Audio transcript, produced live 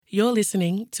You're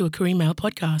listening to a Koori Mail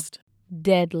podcast.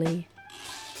 Deadly.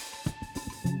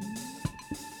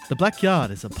 The Black Yard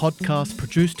is a podcast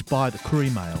produced by the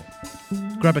Koori Mail.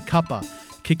 Grab a cuppa,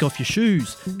 kick off your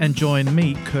shoes, and join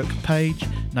me, Kirk Page,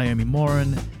 Naomi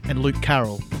Moran, and Luke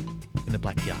Carroll in the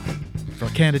Black Yard for a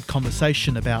candid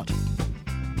conversation about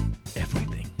everything.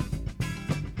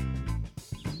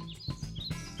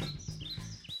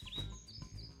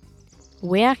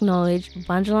 We acknowledge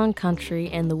Bundjalung country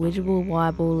and the Widjabul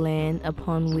Waible land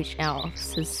upon which our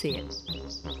officers sit.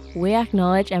 We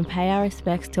acknowledge and pay our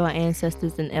respects to our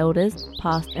ancestors and elders,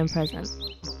 past and present.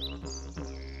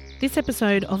 This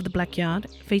episode of The Black Yard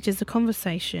features a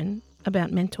conversation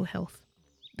about mental health.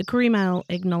 The Koori Mail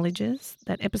acknowledges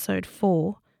that episode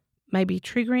 4 may be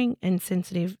triggering and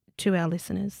sensitive to our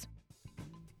listeners.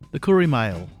 The Koori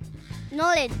Mail.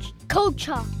 Knowledge,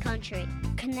 culture, country,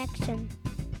 connection.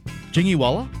 Jingy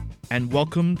Walla, and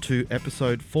welcome to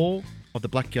episode 4 of the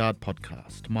Black Yard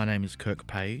podcast. My name is Kirk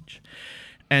Page,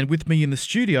 and with me in the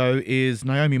studio is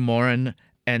Naomi Moran,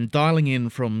 and dialing in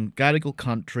from Gadigal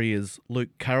country is Luke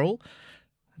Carroll.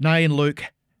 Nay and Luke,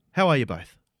 how are you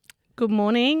both? Good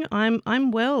morning.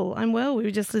 I'm well. We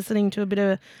were just listening to a bit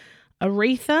of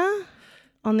Aretha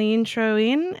on the intro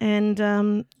in,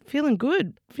 and feeling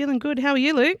good. How are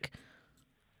you, Luke?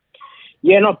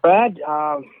 Yeah, not bad.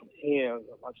 Yeah,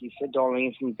 like you said, dialing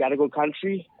in from Gadigal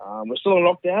country. We're still in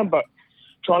lockdown, but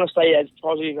trying to stay as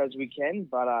positive as we can.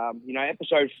 But,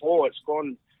 episode 4, it's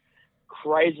gone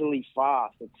crazily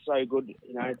fast. It's so good.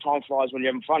 Time flies when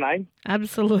you're having fun, eh?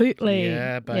 Absolutely.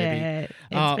 Yeah, baby. Yeah,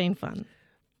 it's been fun.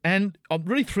 And I'm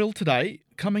really thrilled today.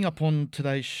 Coming up on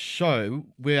today's show,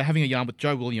 we're having a yarn with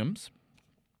Joe Williams,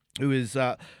 who is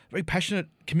a very passionate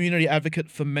community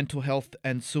advocate for mental health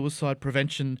and suicide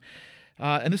prevention.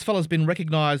 And this fellow's been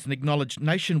recognised and acknowledged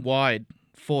nationwide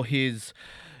for his,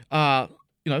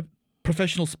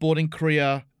 professional sporting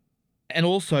career, and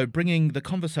also bringing the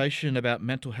conversation about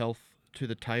mental health to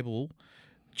the table.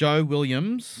 Joe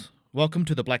Williams, welcome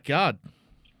to the Black Yard.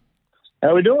 How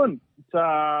are we doing?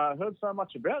 Heard so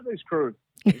much about this crew.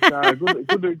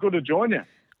 It's good to join you.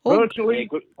 Virtually,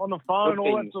 on the phone,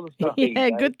 all that sort of stuff. Yeah,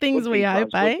 good things we hope,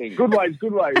 eh? Good ways.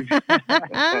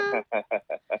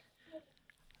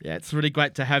 Yeah, it's really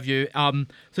great to have you.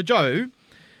 So, Joe,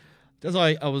 as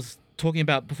I was talking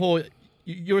about before,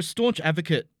 you're a staunch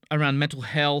advocate around mental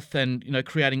health and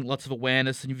creating lots of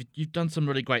awareness, and you've done some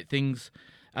really great things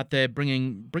out there,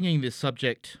 bringing this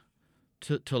subject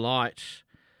to light.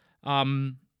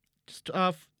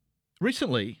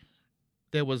 Recently,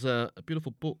 there was a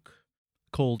beautiful book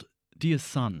called Dear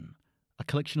Son, a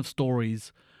collection of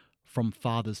stories from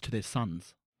fathers to their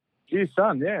sons. Dear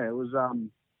Son, yeah, it was.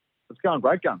 It's going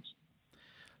great guns.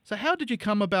 So how did you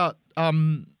come about,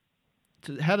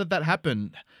 how did that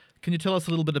happen? Can you tell us a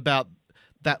little bit about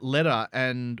that letter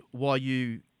and why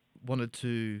you wanted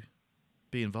to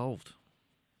be involved?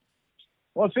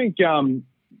 Well, I think, it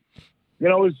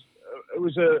was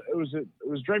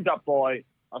dreamed up by,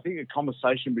 I think, a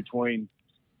conversation between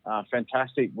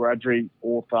fantastic Wiradjuri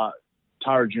author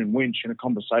Tara June Winch and a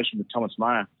conversation with Thomas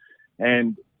Mayer.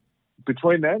 And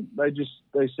between them, they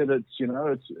said it's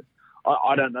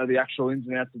I don't know the actual ins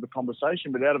and outs of the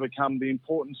conversation, but out of it come the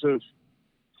importance of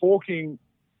talking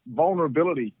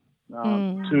vulnerability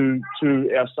to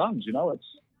our sons.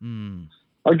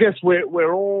 I guess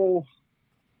we're all.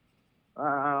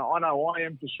 I know I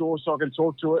am for sure, so I can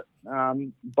talk to it.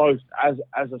 Both as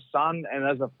a son and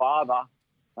as a father,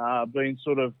 being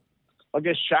sort of, I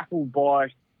guess, shackled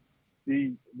by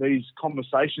these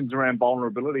conversations around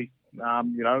vulnerability.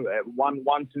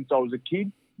 One since I was a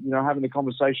kid, not having the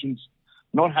conversations,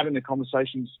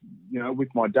 with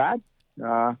my dad,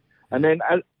 and then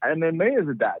me as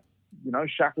a dad,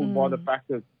 shackled by the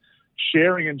fact of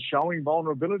sharing and showing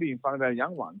vulnerability in front of our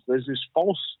young ones. There's this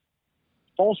false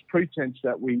pretense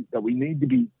that we need to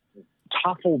be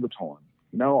tough all the time.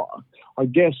 I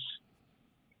guess,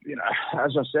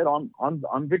 as I said, I'm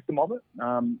victim of it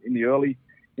in the early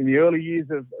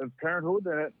years of parenthood,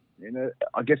 and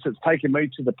I guess it's taken me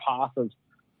to the path of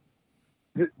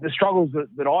the struggles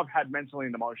that I've had mentally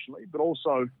and emotionally, but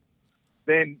also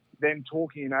then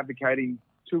talking and advocating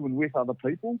to and with other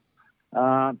people.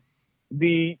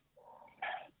 The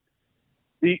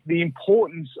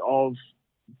importance of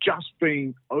just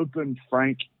being open,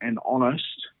 frank, and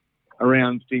honest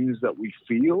around things that we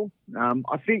feel.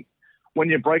 I think when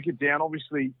you break it down,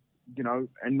 obviously,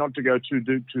 and not to go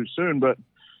too soon, but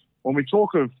when we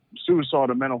talk of suicide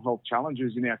and mental health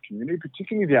challenges in our community,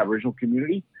 particularly the Aboriginal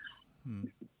community,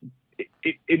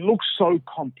 it looks so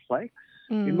complex.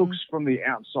 It looks from the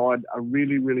outside a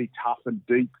really, really tough and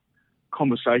deep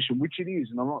conversation, which it is,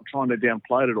 and I'm not trying to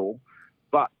downplay it at all,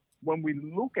 but when we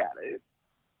look at it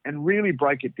and really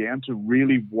break it down to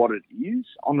really what it is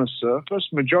on the surface,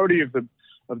 majority of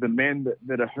the men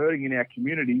that are hurting in our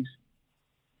communities,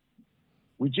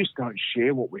 we just don't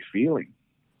share what we're feeling,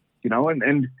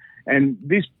 and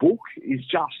this book is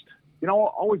just, I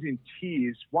was in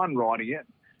tears, one, writing it,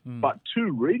 but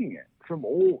two, reading it, from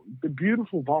all the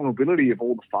beautiful vulnerability of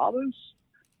all the fathers,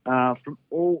 from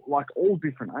all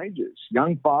different ages,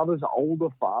 young fathers, older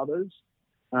fathers,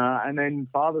 and then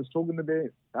fathers talking to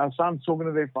their sons talking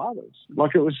to their fathers.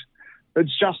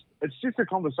 It's just a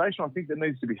conversation I think that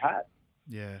needs to be had.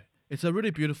 Yeah, it's a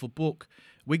really beautiful book.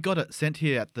 We got it sent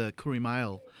here at the Koori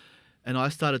Mail, and I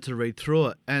started to read through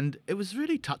it, and it was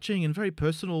really touching and very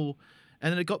personal,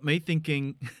 and it got me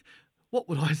thinking, what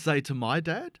would I say to my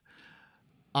dad?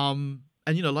 And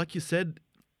like you said,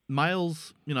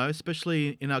 males,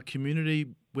 especially in our community,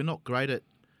 we're not great at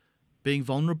being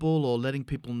vulnerable or letting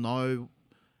people know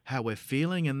how we're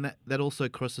feeling, and that also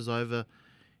crosses over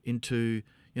into,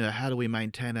 how do we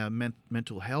maintain our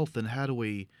mental health, and how do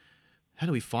we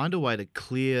find a way to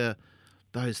clear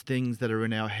those things that are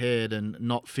in our head and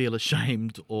not feel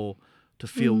ashamed or to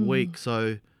feel weak.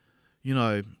 So,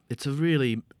 it's a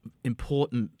really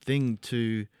important thing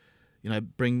to,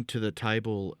 bring to the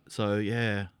table. So,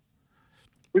 yeah.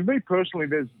 With me personally,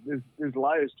 there's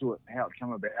layers to it, how it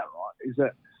came about, right? Is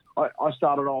that I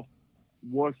started off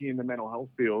working in the mental health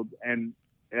field and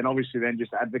obviously then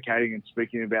just advocating and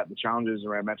speaking about the challenges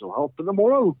around mental health. But the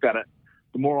more I looked at it,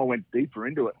 the more I went deeper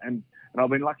into it. And I've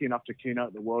been lucky enough to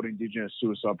keynote the World Indigenous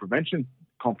Suicide Prevention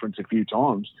Conference a few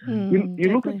times.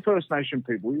 You look at First Nation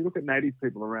people, you look at Native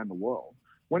people around the world.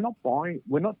 We're not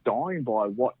dying by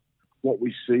what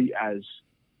we see as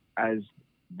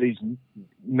these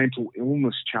mental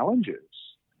illness challenges.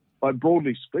 Like,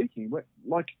 broadly speaking,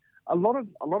 like a lot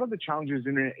of the challenges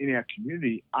in our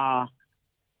community are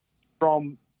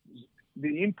from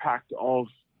the impact of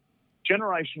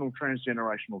generational,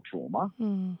 transgenerational trauma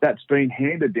that's been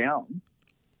handed down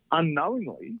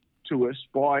unknowingly to us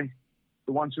by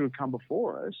the ones who have come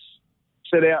before us,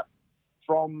 set out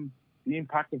from the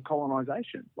impact of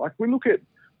colonisation. Like, we look at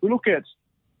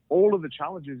all of the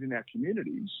challenges in our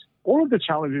communities. All of the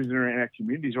challenges in our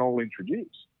communities are all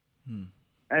introduced,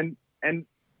 and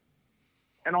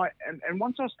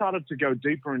once I started to go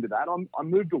deeper into that, I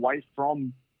moved away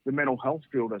from the mental health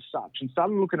field as such and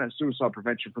started looking at suicide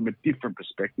prevention from a different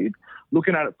perspective,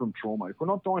 looking at it from trauma. If we're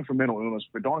not dying from mental illness,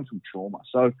 we're dying from trauma.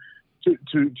 So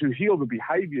to heal the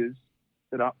behaviours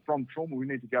that are from trauma, we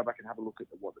need to go back and have a look at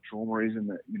what the trauma is and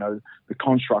the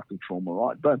construct of trauma,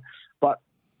 right? But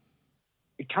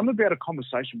it came about a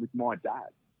conversation with my dad,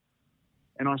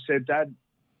 and I said, Dad,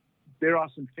 there are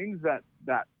some things that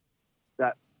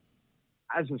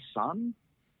as a son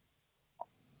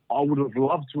I would have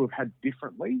loved to have had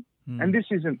differently. And this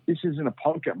isn't a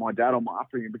poke at my dad or my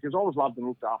upbringing, because I was loved and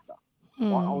looked after.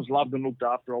 I was loved and looked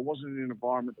after. I wasn't in an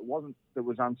environment that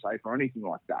was unsafe or anything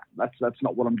like that. That's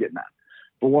not what I'm getting at.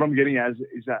 But what I'm getting at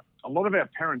is that a lot of our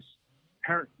parents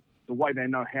parent the way they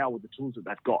know how with the tools that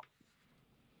they've got.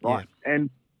 Right. Yeah. And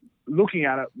looking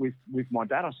at it with my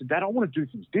dad, I said, Dad, I want to do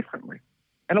things differently.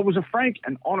 And it was a frank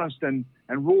and honest and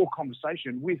raw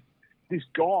conversation with this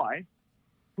guy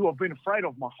who I've been afraid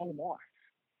of my whole life.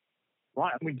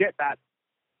 Right. And we get that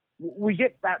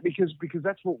because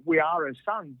that's what we are as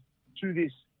sons to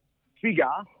this figure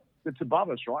that's above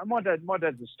us, right? My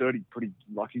dad's a sturdy, pretty,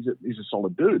 like he's a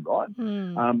solid dude, right?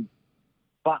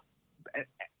 But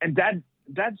dad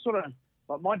sort of,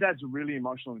 like, my dad's a really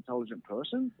emotional, intelligent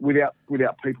person without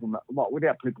people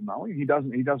knowing. He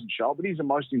doesn't show it, but he's the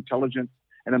most intelligent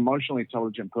and emotionally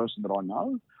intelligent person that I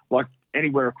know, like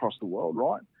anywhere across the world,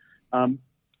 right?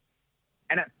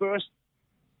 And at first,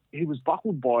 he was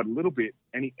buckled by it a little bit,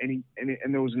 and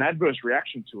there was an adverse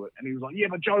reaction to it, and he was like, "Yeah,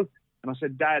 but Joe," and I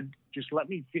said, "Dad, just let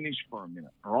me finish for a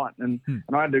minute, all right?" And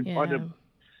I had to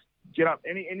get up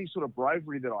any sort of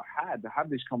bravery that I had to have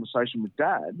this conversation with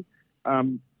Dad,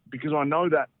 because I know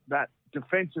that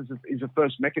defence is a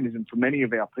first mechanism for many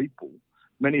of our people,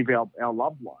 many of our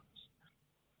loved ones.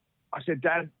 I said,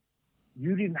 Dad,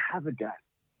 you didn't have a dad,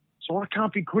 so I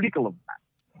can't be critical of that.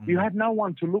 You had no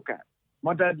one to look at.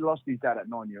 My dad lost his dad at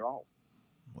 9-year-old.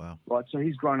 Wow. Right. So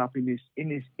he's grown up in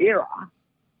this era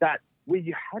where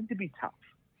you had to be tough.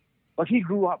 Like, he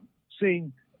grew up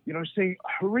seeing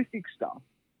horrific stuff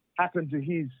happen to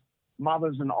his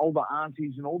mothers and older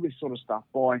aunties and all this sort of stuff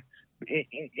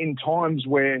in times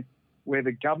where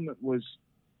the government was,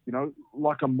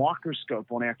 like a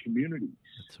microscope on our communities.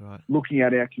 That's right. Looking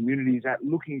at our communities,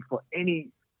 looking for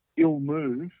any ill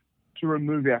move to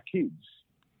remove our kids.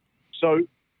 So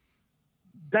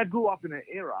Dad grew up in an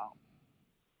era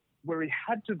where he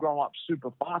had to grow up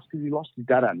super fast because he lost his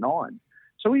dad at 9.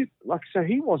 So he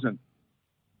wasn't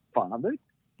fathered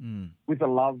with a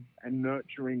love and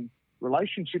nurturing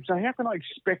relationship. So how can I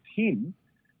expect him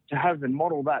to have and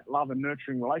model that love and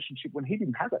nurturing relationship when he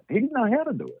didn't have it? He didn't know how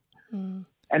to do it.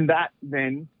 And that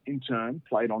then, in turn,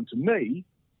 played on to me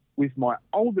with my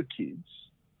older kids,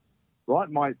 right?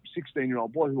 My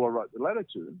 16-year-old boy who I wrote the letter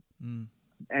to,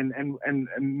 and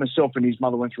myself and his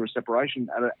mother went through a separation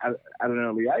at an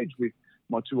early age with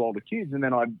my 2 older kids, and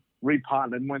then I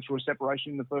repartnered and went through a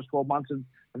separation in the first 12 months of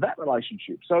that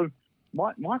relationship. So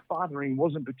my fathering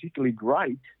wasn't particularly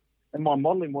great, and my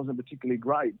modelling wasn't particularly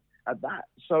great at that.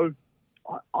 So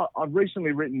I've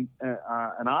recently written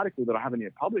an article that I haven't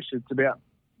yet published. It's about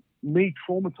me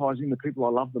traumatizing the people I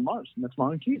love the most, and that's my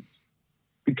own kids,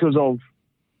 because of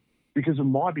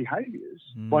my behaviours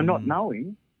by not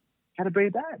knowing how to be a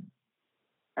dad.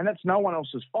 And that's no one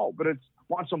else's fault. But it's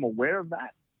once I'm aware of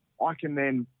that, I can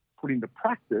then put into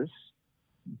practice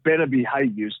better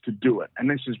behaviours to do it. And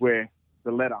this is where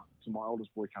the letter to my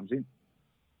oldest boy comes in.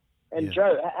 And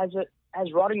Joe,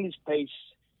 has writing this piece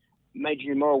made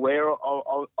you more aware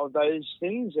of those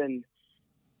things? And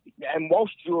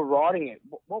whilst you were writing it,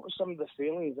 what were some of the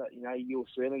feelings that you were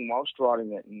feeling whilst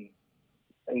writing it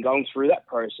and going through that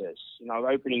process?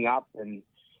 Opening up and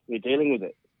you're dealing with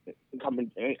it,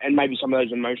 and maybe some of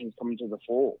those emotions coming to the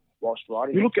fore whilst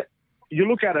writing. You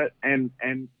look at it, and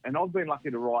I've been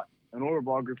lucky to write an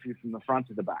autobiography from the front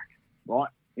to the back, right?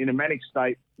 In a manic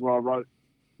state where I wrote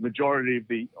majority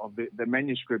of the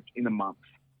manuscript in a month.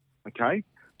 Okay,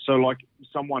 so like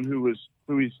someone who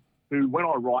when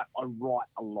I write a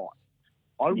lot.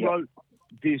 I wrote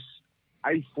this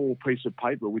A4 piece of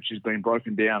paper, which has been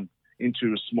broken down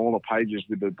into smaller pages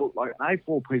with the book. Like an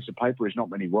A4 piece of paper is not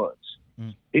many words.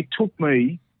 It took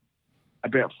me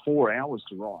about 4 hours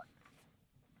to write.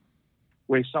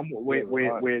 Where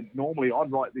normally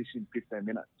I'd write this in 15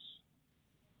 minutes.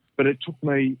 But it took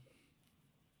me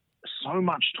so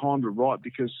much time to write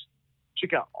because,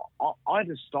 Chica, I had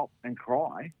to stop and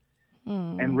cry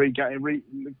and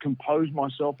compose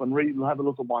myself and have a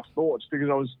look at my thoughts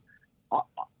because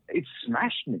it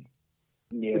smashed me.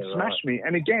 Yeah, it smashed me.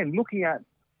 And again, looking at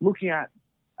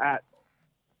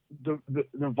the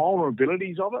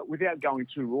vulnerabilities of it without going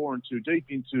too raw and too deep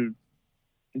into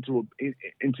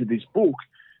this book,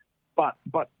 but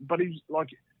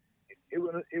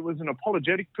it was an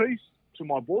apologetic piece to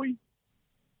my boy,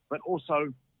 but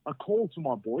also a call to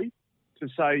my boy to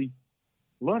say,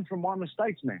 learn from my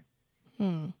mistakes, man.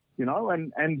 And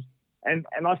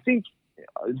I think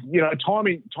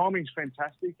timing's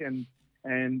fantastic,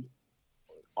 and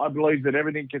I believe that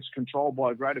everything gets controlled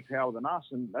by a greater power than us,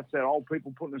 and that's our old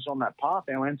people putting us on that path,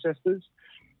 our ancestors.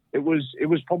 It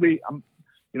was probably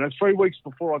 3 weeks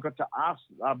before I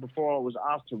was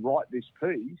asked to write this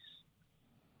piece,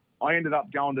 I ended up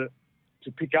going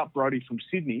to pick up Brody from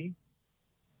Sydney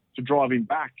to drive him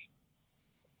back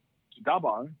to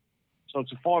Dubbo. So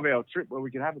it's a 5-hour trip where we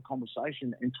could have a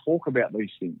conversation and talk about these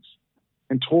things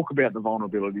and talk about the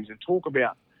vulnerabilities and talk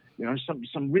about,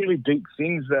 some really deep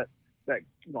things that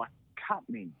like cut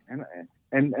me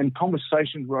and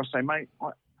conversations where I say, mate,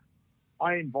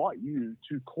 I invite you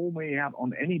to call me out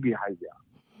on any behaviour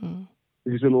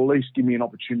because it'll at least give me an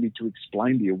opportunity to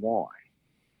explain to you why.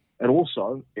 And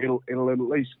also, it'll at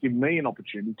least give me an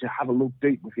opportunity to have a look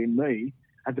deep within me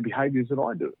at the behaviours that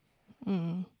I do.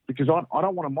 Because I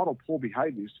don't want to model poor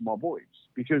behaviours to my boys,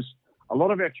 because a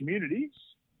lot of our communities,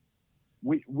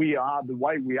 we are the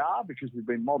way we are because we've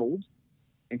been modelled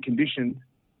and conditioned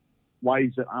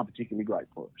ways that aren't particularly great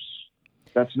for us.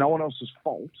 That's no one else's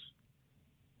fault,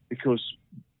 because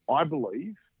I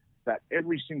believe that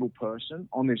every single person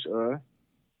on this earth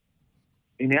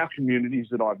in our communities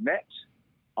that I've met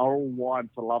are all wired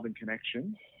for love and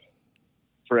connection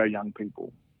for our young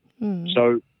people.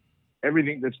 So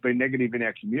everything that's been negative in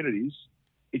our communities,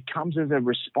 it comes as a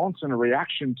response and a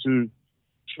reaction to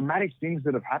traumatic things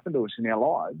that have happened to us in our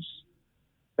lives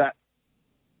that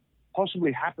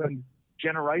possibly happened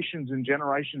generations and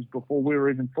generations before we were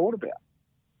even thought about.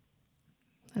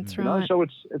 That's right. So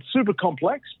it's super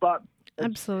complex, but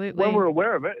absolutely, when we're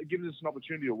aware of it, it gives us an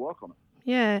opportunity to work on it.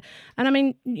 Yeah. And I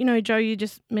mean, Joe, you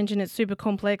just mentioned it's super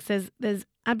complex. There's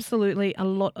absolutely a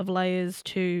lot of layers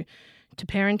to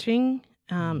parenting,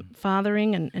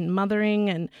 fathering and mothering,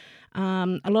 and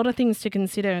a lot of things to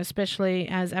consider, especially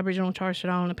as Aboriginal and Torres Strait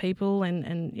Islander people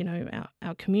and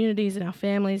our communities and our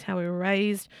families, how we were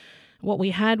raised, what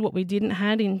we had, what we didn't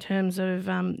had in terms of,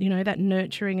 that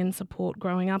nurturing and support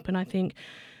growing up. And I think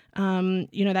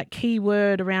that key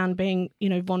word around being,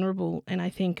 vulnerable. And I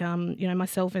think,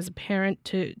 myself as a parent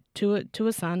to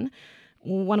a son,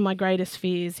 one of my greatest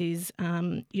fears is,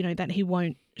 that he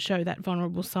won't show that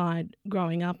vulnerable side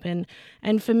growing up. And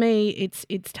for me, it's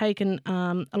taken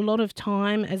a lot of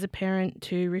time as a parent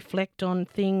to reflect on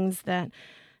things that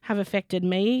have affected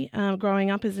me growing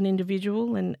up as an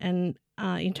individual and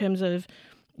in terms of,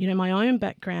 my own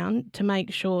background, to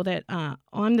make sure that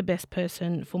I'm the best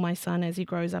person for my son as he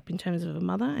grows up in terms of a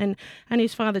mother and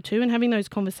his father too, and having those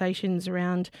conversations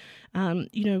around,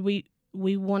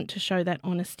 we want to show that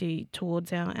honesty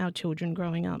towards our children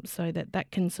growing up so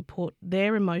that can support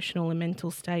their emotional and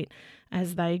mental state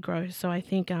as they grow. So I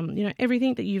think,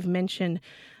 everything that you've mentioned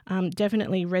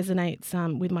definitely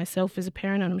resonates with myself as a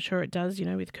parent, and I'm sure it does,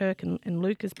 with Kirk and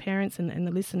Luke as parents and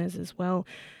the listeners as well.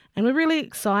 And we're really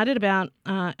excited about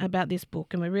this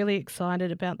book, and we're really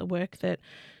excited about the work that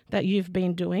you've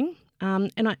been doing. And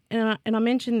I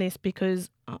mention this because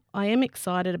I am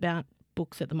excited about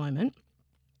books at the moment.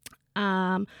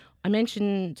 I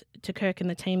mentioned to Kirk and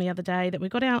the team the other day that we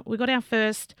got our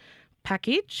first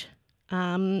package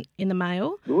in the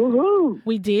mail. Woohoo!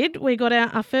 We did. We got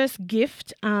our first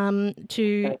gift to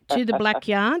the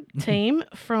Blackyard team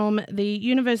from the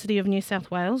University of New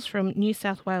South Wales, from New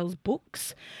South Wales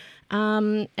Books.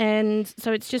 And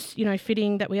so it's just,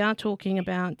 fitting that we are talking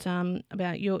about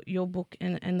your book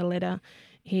and the letter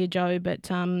here, Joe. But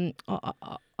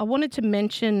I wanted to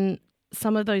mention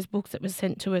some of those books that were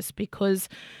sent to us because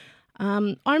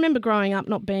I remember growing up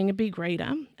not being a big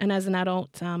reader, and as an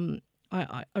adult,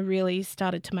 I really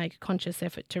started to make a conscious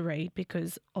effort to read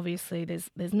because obviously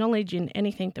there's knowledge in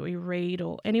anything that we read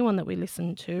or anyone that we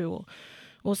listen to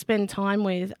or spend time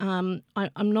with. I'm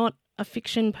not a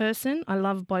fiction person. I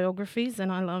love biographies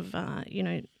and I love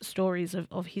stories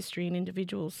of history and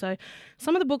individuals. So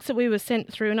some of the books that we were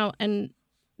sent through, and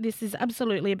this is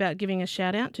absolutely about giving a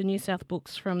shout out to New South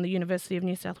Books from the University of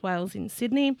New South Wales in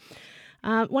Sydney.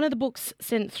 One of the books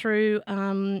sent through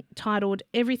titled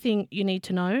Everything You Need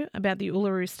to Know About the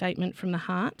Uluru Statement from the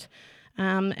Heart.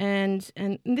 And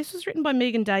this was written by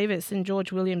Megan Davis and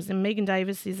George Williams. And Megan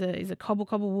Davis is a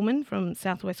Cobble woman from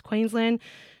southwest Queensland.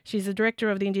 She's the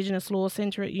director of the Indigenous Law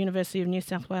Centre at University of New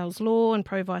South Wales Law and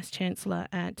Pro Vice Chancellor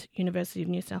at University of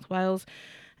New South Wales.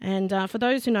 And for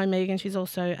those who know Megan, she's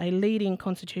also a leading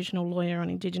constitutional lawyer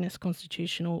on Indigenous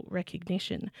constitutional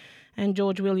recognition. And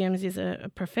George Williams is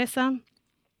a professor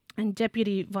and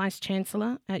Deputy Vice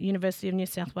Chancellor at University of New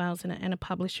South Wales and a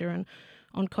publisher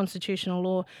on constitutional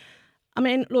law. I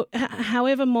mean, look,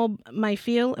 however mob may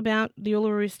feel about the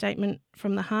Uluru Statement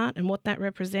from the Heart and what that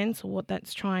represents or what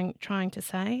that's trying to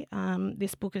say,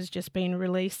 this book has just been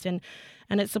released and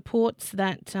it supports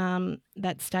that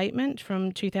statement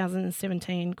from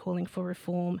 2017 calling for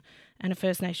reform and a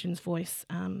First Nations voice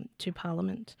to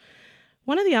Parliament.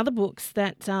 One of the other books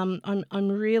that I'm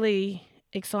really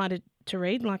excited to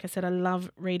read, like I said, I love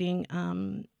reading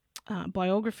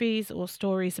biographies or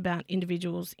stories about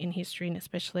individuals in history, and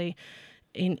especially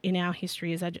in our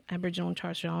history as Aboriginal and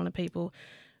Torres Strait Islander people,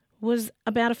 was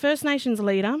about a First Nations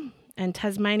leader and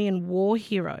Tasmanian war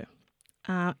hero,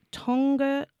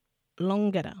 Tonga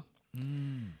Longata.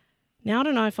 Now, I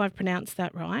don't know if I've pronounced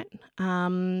that right,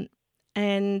 and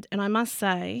I must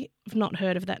say I've not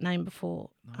heard of that name before.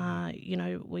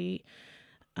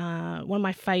 One of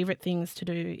my favourite things to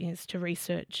do is to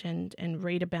research and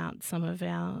read about some of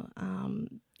our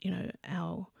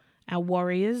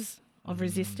warriors of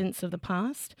resistance of the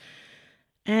past.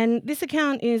 And this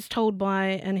account is told by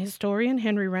an historian,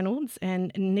 Henry Reynolds,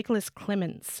 and Nicholas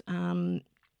Clements,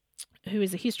 who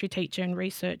is a history teacher and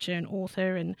researcher and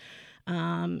author, and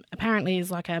apparently is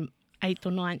like a 8th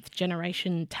or 9th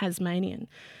generation Tasmanian.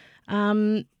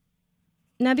 Now,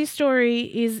 this story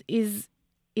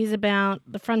is about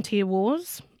the frontier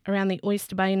wars around the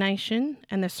Oyster Bay Nation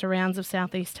and the surrounds of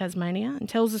southeast Tasmania, and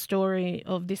tells the story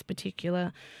of this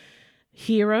particular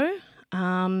hero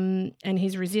and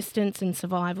his resistance and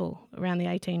survival around the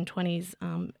 1820s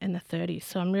and the 30s.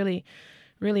 So I'm really,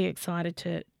 really excited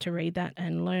to read that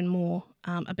and learn more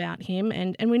about him.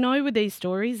 And we know with these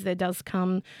stories there does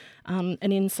come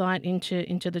an insight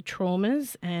into the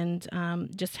traumas and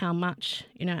just how much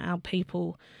our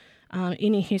people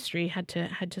in history had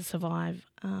to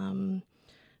survive.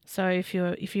 So if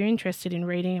you're interested in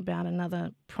reading about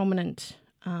another prominent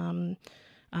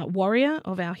warrior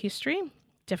of our history,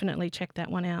 definitely check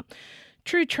that one out.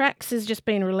 True Tracks has just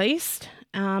been released,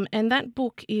 and that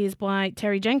book is by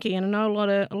Terry Jenke. And I know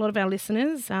a lot of our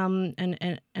listeners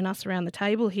and us around the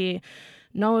table here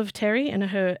know of Terry and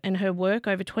her work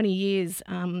over 20 years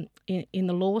in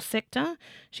the law sector.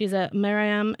 She's a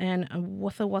Miriam and a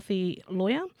Wathawathi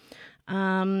lawyer.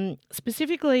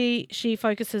 Specifically, she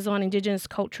focuses on Indigenous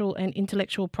cultural and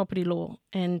intellectual property law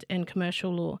and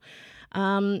commercial law.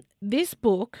 This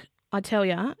book, I tell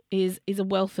you, is a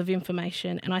wealth of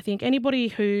information. And I think anybody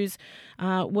who's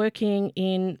working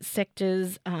in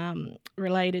sectors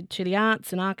related to the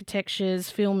arts and architectures,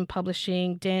 film and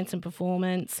publishing, dance and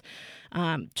performance,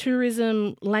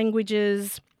 tourism,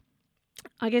 languages,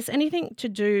 I guess anything to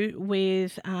do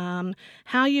with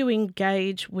how you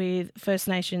engage with First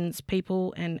Nations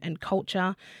people and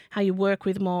culture, how you work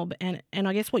with mob, and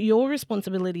I guess what your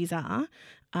responsibilities are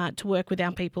to work with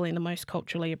our people in the most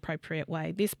culturally appropriate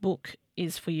way. This book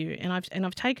is for you, and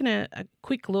I've taken a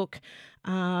quick look.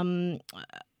 I've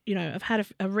had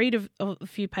a read of a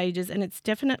few pages, and it's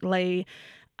definitely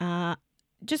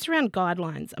just around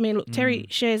guidelines. I mean, look, Terry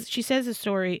she says a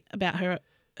story about her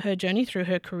journey through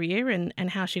her career and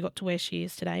how she got to where she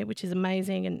is today, which is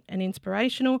amazing and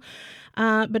inspirational.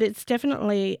 But it's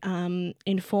definitely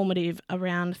informative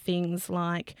around things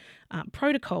like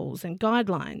protocols and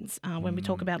guidelines when we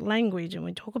talk about language and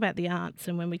we talk about the arts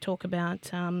and when we talk about,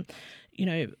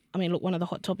 look, one of the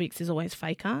hot topics is always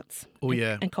fake arts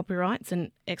and copyrights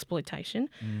and exploitation.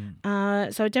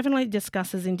 So it definitely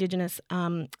discusses Indigenous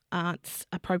arts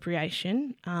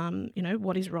appropriation,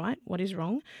 what is right, what is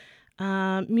wrong.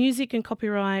 Music and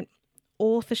copyright,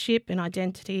 authorship and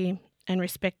identity, and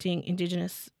respecting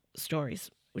Indigenous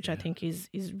stories, which I think is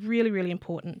really, really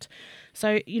important.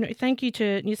 So, thank you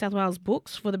to New South Wales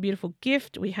Books for the beautiful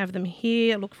gift. We have them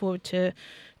here. I look forward to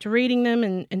reading them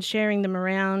and sharing them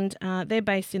around. They're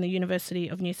based in the University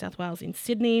of New South Wales in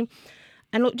Sydney.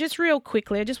 And look, just real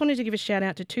quickly, I just wanted to give a shout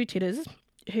out to two titters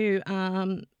who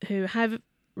have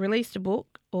released a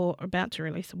book or are about to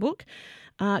release a book.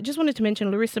 Just wanted to mention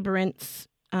Larissa Barent's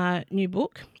new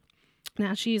book.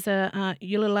 Now, she's a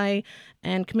Ulalay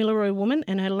and Kamilaroi woman,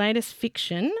 and her latest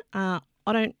fiction, I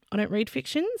don't read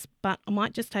fictions, but I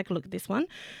might just take a look at this one,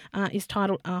 is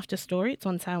titled After Story. It's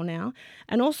on sale now.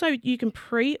 And also you can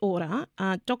pre-order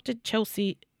Dr.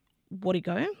 Chelsea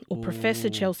Wadigo, or Professor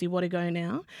Chelsea Wadigo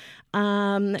now,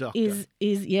 is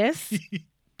yes,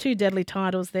 two deadly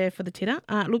titles there for the titter.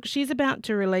 Look, she's about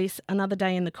to release Another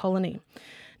Day in the Colony.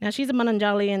 Now, she's a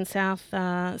Mununjalli and South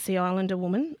Sea Islander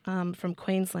woman from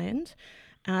Queensland.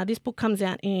 This book comes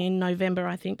out in November,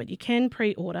 I think, but you can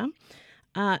pre-order.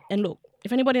 And look,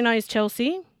 if anybody knows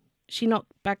Chelsea, she not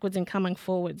backwards and coming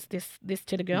forwards, this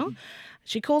titter girl. Mm-hmm.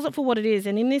 She calls it for what it is.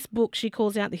 And in this book, she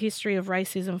calls out the history of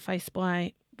racism faced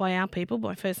by our people,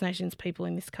 by First Nations people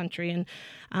in this country. And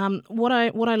what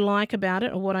I like about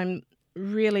it, or what I'm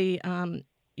really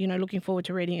looking forward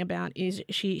to reading about, is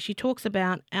she talks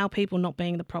about our people not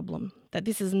being the problem, that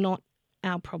this is not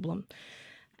our problem.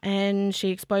 And she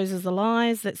exposes the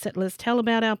lies that settlers tell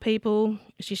about our people.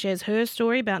 She shares her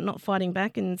story about not fighting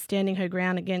back and standing her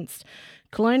ground against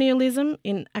colonialism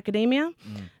in academia,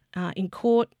 in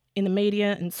court, in the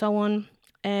media, and so on,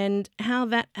 and how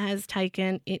that has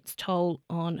taken its toll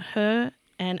on her.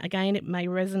 And again, it may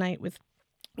resonate with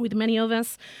many of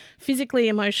us, physically,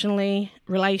 emotionally,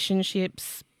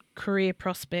 relationships, career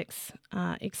prospects,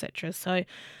 etc. So,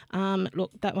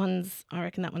 look, I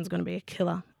reckon that one's going to be a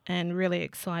killer, and really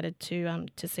excited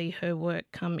to see her work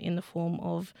come in the form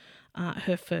of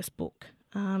her first book.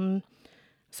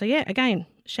 So yeah, again,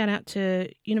 shout out to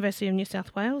University of New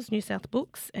South Wales, New South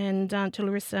Books, and to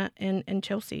Larissa and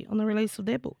Chelsea on the release of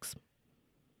their books.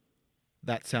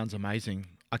 That sounds amazing.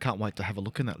 I can't wait to have a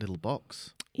look in that little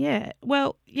box. Yeah,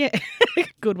 well, yeah,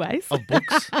 good ways. Of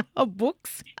books? Of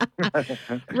books.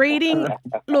 Reading,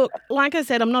 look, like I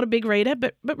said, I'm not a big reader,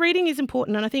 but reading is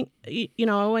important. And I think, I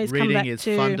always come back to... Reading is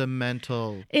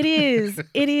fundamental. It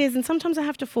is. And sometimes I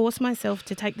have to force myself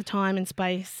to take the time and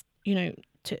space,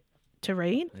 to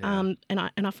read. Yeah.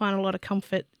 And I find a lot of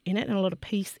comfort in it and a lot of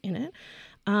peace in it.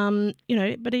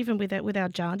 But even with our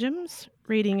Jarjams,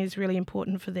 reading is really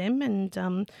important for them,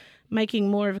 and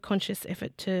making more of a conscious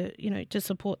effort to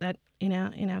support that in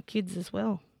our kids as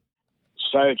well.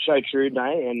 So true,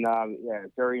 Nate, and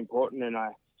very important. And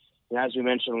as we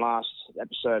mentioned last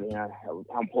episode,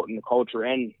 how important the culture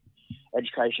and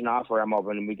education are for our mob,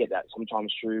 and we get that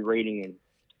sometimes through reading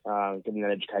and getting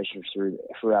that education through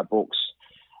our books.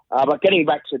 But getting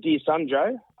back to Dear Son,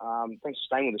 Joe, thanks for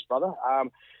staying with us, brother.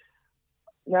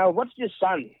 Now, what's your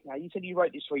son? Now, you said you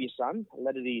wrote this for your son, a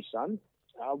letter to your son.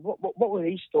 What were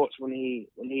his thoughts when he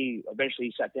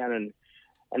eventually sat down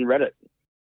and read it?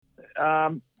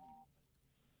 And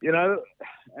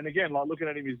again, like looking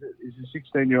at him, he's a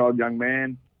 16-year-old young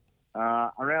man,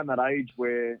 around that age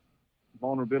where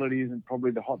vulnerability isn't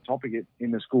probably the hot topic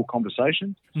in the school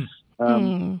conversations.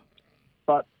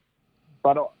 But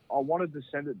I wanted to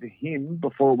send it to him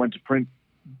before it went to print,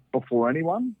 before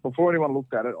anyone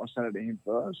looked at it. I sent it to him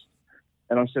first.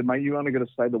 And I said, mate, you only got to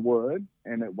say the word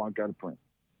and it won't go to print.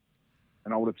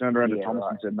 And I would have turned around to Thomas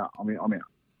and said, no, I'm out.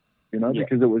 You know,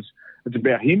 because it's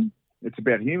about him. It's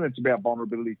about him. It's about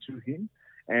vulnerability to him.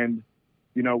 And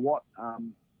you know what?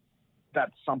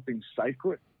 That's something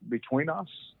sacred between us.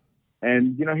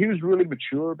 And, you know, he was really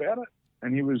mature about it.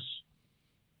 And he was,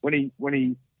 it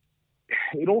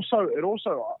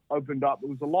also opened up, there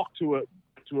was a lock to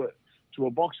a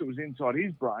box that was inside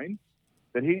his brain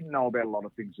that he didn't know about a lot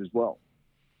of things as well.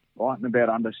 Right. And about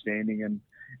understanding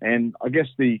and I guess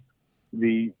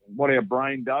what our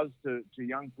brain does to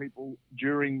young people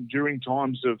during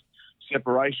times of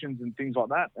separations and things like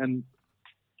that. And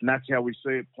that's how we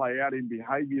see it play out in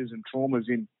behaviours and traumas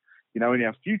in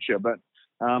our future. But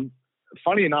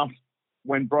funny enough,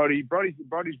 when Brody's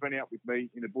been out with me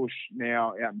in the bush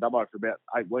now out in Dubbo for about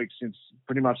 8 weeks since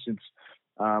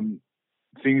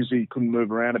things he couldn't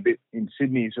move around a bit in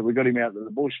Sydney. So we got him out of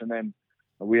the bush, and then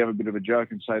we have a bit of a joke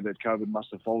and say that COVID must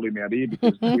have followed him out here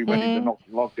because we went into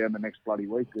lockdown the next bloody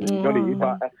week. He got here,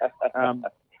 but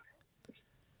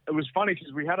it was funny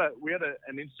because we had an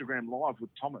Instagram live with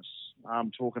Thomas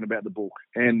talking about the book,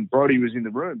 and Brody was in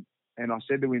the room, and I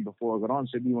said to him before I got on,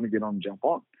 "Do you want to get on and jump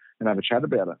on and have a chat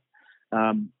about it?"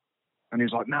 And he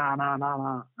was like, "No." And I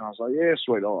was like, "Yeah,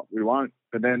 sweet, all right, we won't."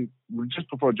 But then just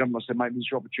before I jumped, I said, "Mate, this is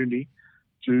your opportunity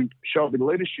to show a bit of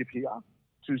leadership here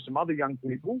to some other young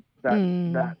people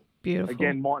that beautiful.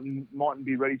 Again mightn't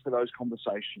be ready for those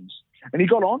conversations." And he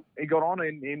got on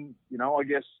in I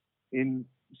guess in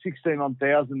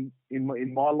 16,000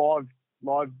 in my live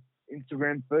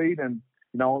Instagram feed, and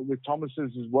with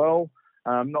Thomas's as well.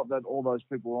 Not that all those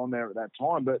people were on there at that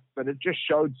time, but it just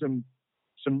showed some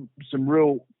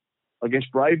real, I guess,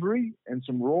 bravery and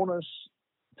some rawness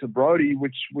to Brody,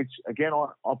 which again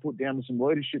I put down to some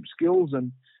leadership skills,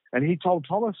 and he told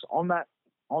Thomas on that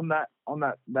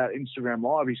Instagram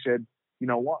live, he said, "You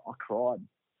know what? I cried.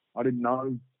 I didn't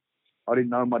know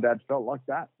my dad felt like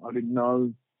that. I didn't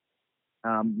know,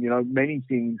 many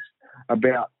things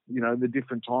about, the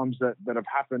different times that have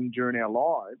happened during our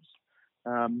lives."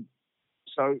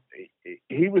 So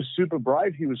he was super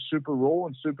brave. He was super raw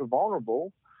and super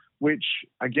vulnerable, which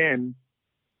again,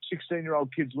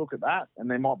 16-year-old kids look at that, and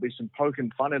there might be some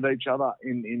poking fun at each other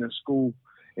in a school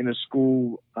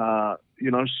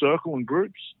circle and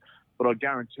groups. But I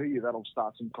guarantee you that'll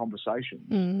start some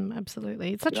conversation.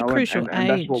 Absolutely, it's such a crucial age. And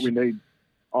that's what we need.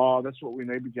 Oh, that's what we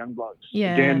need with young blokes.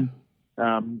 Yeah. Again,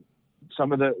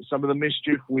 some of the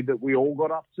mischief that we all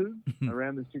got up to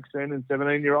around the 16 and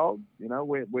 17-year-old.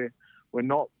 We're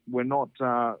not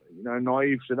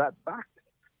naive to that fact.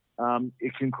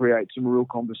 It can create some real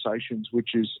conversations,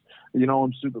 which is,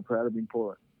 I'm super proud of him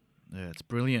for it. Yeah, it's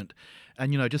brilliant.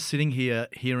 And, just sitting here,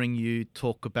 hearing you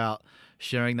talk about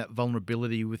sharing that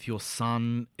vulnerability with your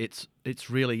son, it's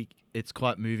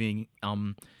quite moving.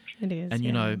 It is.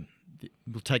 And,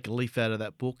 we'll take a leaf out of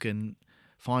that book and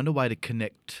find a way to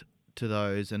connect to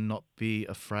those and not be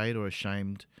afraid or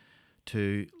ashamed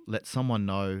to let someone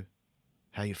know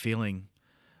how you're feeling.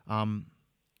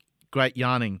 Great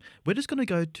yarning. We're just going to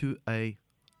go to a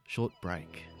short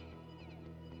break.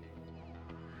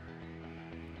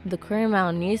 The Courier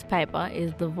Mail newspaper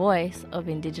is the voice of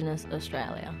Indigenous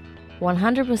Australia.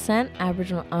 100%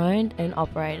 Aboriginal owned and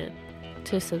operated.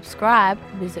 To subscribe,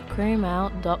 visit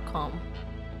couriermail.com.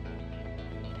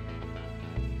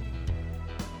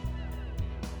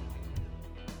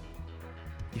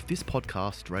 If this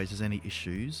podcast raises any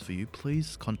issues for you,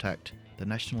 please contact the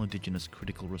National Indigenous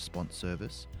Critical Response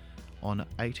Service on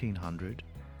 1800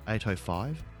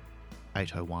 805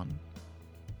 801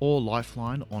 or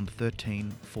Lifeline on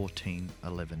 13 14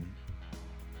 11.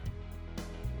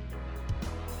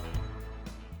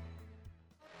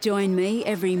 Join me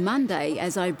every Monday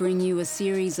as I bring you a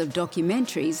series of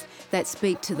documentaries that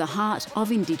speak to the heart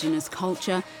of Indigenous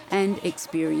culture and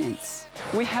experience.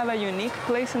 We have a unique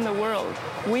place in the world.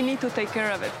 We need to take care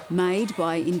of it. Made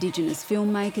by Indigenous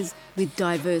filmmakers with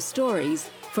diverse stories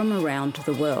from around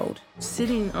the world.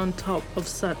 Sitting on top of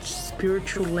such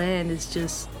spiritual land is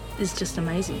just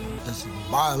amazing. It's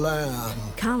my land.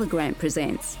 Carla Grant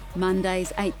presents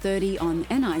Mondays 8:30 on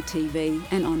NITV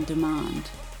and on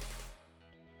demand.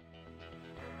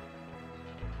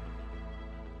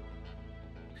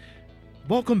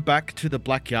 Welcome back to the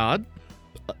Blackyard.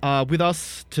 With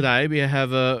us today, we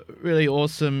have a really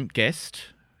awesome guest,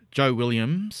 Joe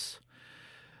Williams.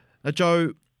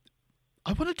 Joe,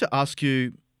 I wanted to ask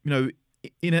you,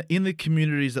 in the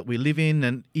communities that we live in,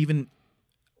 and even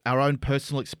our own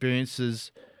personal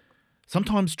experiences,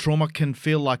 sometimes trauma can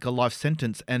feel like a life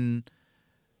sentence. And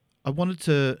I wanted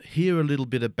to hear a little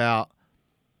bit about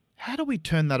how do we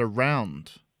turn that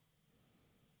around?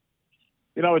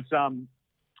 You know, it's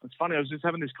funny. I was just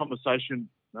having this conversation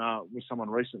with someone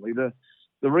recently. The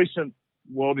recent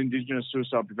World Indigenous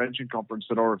Suicide Prevention Conference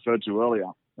that I referred to earlier,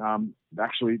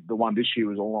 actually the one this year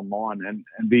was all online,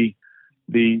 and the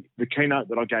keynote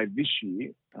that I gave this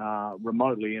year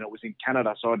remotely, and it was in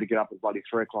Canada, so I had to get up at bloody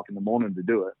 3 o'clock in the morning to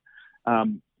do it,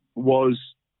 was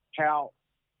how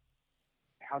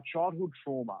childhood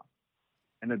trauma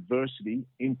and adversity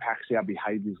impacts our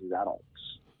behaviours as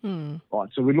adults. Right.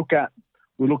 So we look at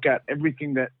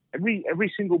everything that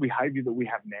every single behaviour that we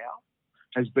have now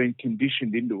has been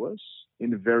conditioned into us in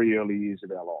the very early years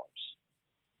of our lives.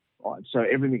 Right. So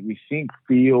everything we think,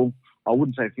 feel, I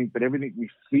wouldn't say think, but everything we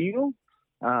feel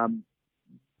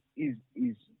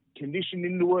is conditioned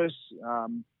into us,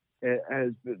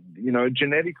 as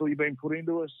genetically been put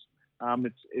into us.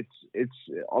 It's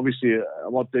obviously a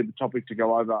lot deeper topic to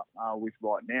go over with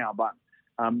right now, but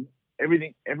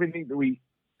everything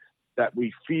that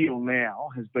we feel now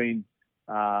has been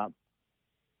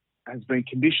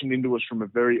conditioned into us from a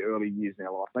very early years in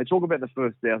our life. They talk about the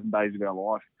first 1,000 days of our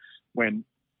life when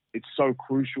it's so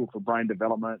crucial for brain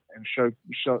development and so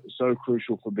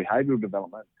crucial for behavioural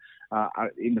development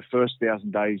in the first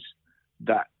 1,000 days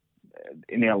that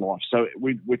in our life. So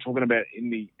we're talking about in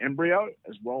the embryo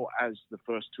as well as the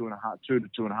first 2 to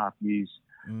 2.5 years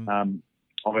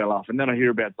of our life. And then I hear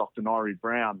about Dr. Nairi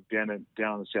Brown down on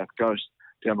the South Coast,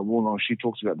 down the Wollongong. She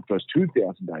talks about the first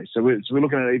 2,000 days. So we're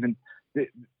looking at even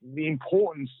the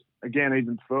importance, again,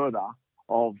 even further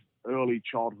of early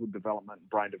childhood development,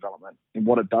 brain development, and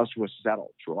what it does to us as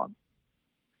adults, right?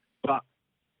 But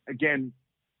again,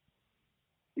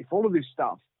 if all of this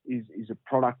stuff is a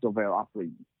product of our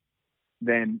upbringing,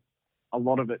 then a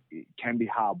lot of it can be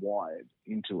hardwired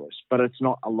into us, but it's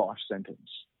not a life sentence,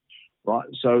 right?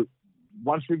 So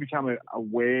once we become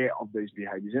aware of these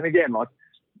behaviours, and again, like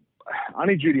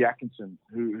Auntie Judy Atkinson,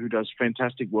 who does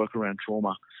fantastic work around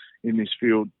trauma in this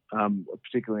field,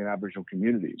 particularly in Aboriginal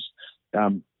communities,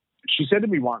 she said to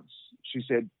me once, she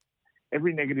said,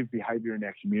 every negative behaviour in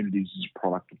our communities is a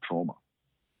product of trauma.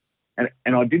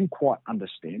 And I didn't quite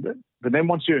understand it. But then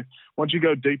once you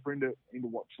go deeper into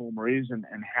what trauma is and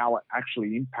how it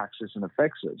actually impacts us and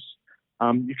affects us,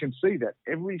 you can see that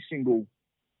every single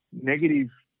negative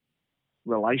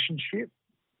relationship,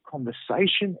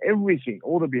 conversation, everything,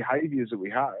 all the behaviours that we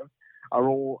have are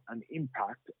all an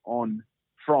impact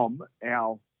from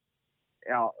our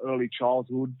early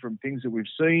childhood, from things that we've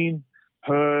seen,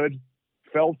 heard,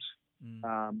 felt.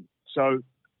 So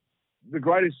the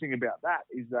greatest thing about that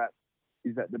is that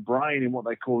the brain, in what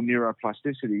they call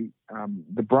neuroplasticity,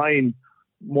 the brain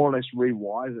more or less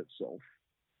rewires itself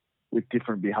with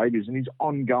different behaviours, and is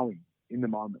ongoing in the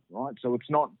moment, right? So it's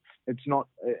not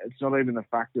even the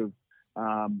fact of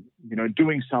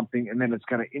doing something and then it's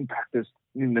going to impact us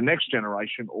in the next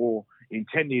generation or in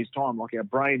 10 years' time. Like, our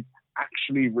brain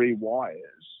actually rewires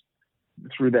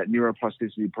through that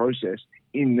neuroplasticity process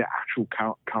in the actual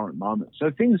current moment. So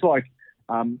things like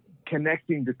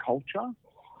connecting to culture,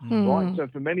 right? So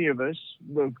for many of us,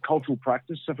 the cultural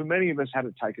practice, so for many of us had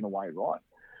it taken away, right?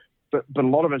 But a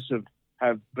lot of us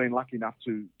have been lucky enough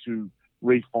to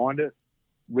re-find it,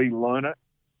 relearn it,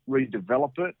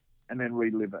 redevelop it, and then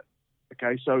relive it.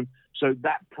 Okay, so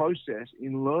that process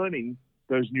in learning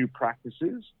those new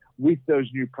practices, with those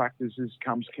new practices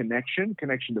comes connection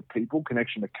to people,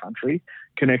 connection to country,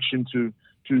 connection to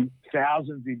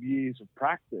thousands of years of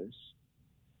practice.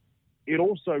 It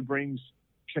also brings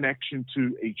connection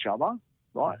to each other,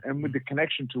 right? And with the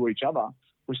connection to each other,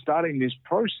 we're starting this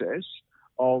process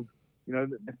of,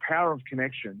 the power of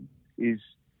connection is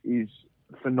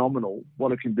phenomenal,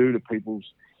 what it can do to people's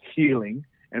healing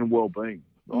and well-being,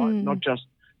 right? Not just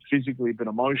physically, but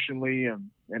emotionally and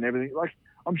everything. Like,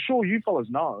 I'm sure you fellas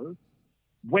know,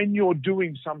 when you're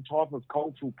doing some type of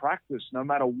cultural practice, no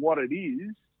matter what it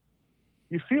is,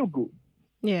 you feel good.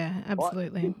 Yeah,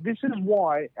 absolutely. Right? This is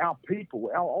why our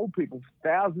old people, for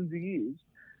thousands of years,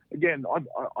 again,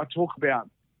 I talk about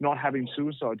not having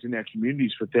suicides in our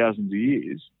communities for thousands of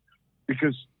years,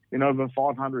 because in over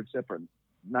 500 separate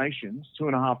nations,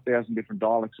 2,500 different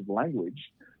dialects of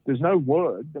language, there's no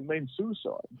word that means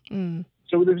suicide.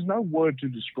 So there's no word to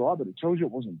describe it. It tells you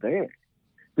it wasn't there.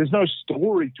 There's no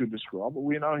story to describe it.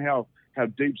 We know how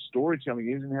deep storytelling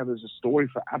is and how there's a story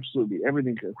for absolutely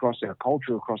everything across our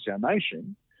culture, across our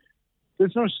nation.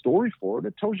 There's no story for it.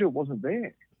 It tells you it wasn't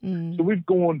there. So we've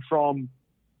gone from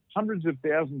hundreds of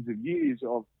thousands of years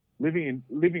of living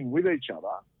with each other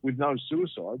with no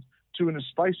suicides to, in a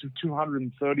space of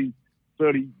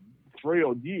 33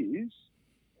 odd years,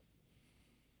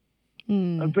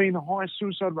 have been the highest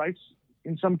suicide rates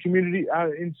in some community,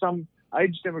 in some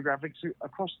age demographics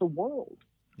across the world.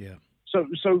 Yeah.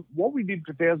 So what we did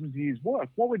for thousands of years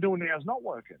worked. What we're doing now is not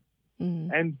working.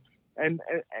 And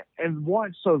why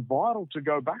it's so vital to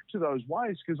go back to those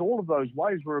ways, because all of those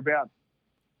ways were about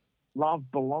love,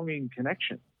 belonging,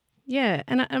 connection. Yeah,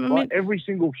 and I mean, right? Every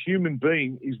single human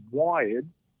being is wired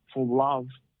for love,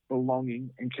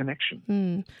 belonging, and connection.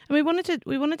 And we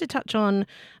wanted to touch on,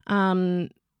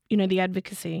 the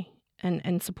advocacy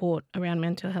and support around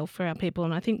mental health for our people.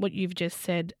 And I think what you've just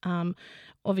said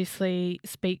obviously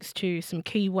speaks to some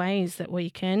key ways that we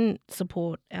can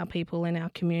support our people in our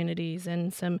communities,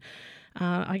 and some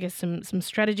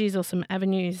strategies or some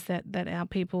avenues that our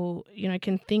people,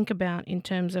 can think about in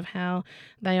terms of how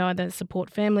they either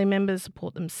support family members,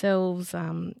 support themselves,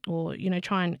 or,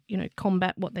 try and,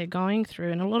 combat what they're going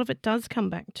through. And a lot of it does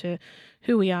come back to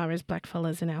who we are as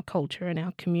blackfellas in our culture and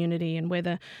our community, and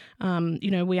whether,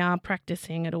 we are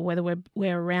practicing it, or whether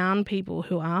we're around people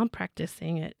who are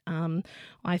practicing it,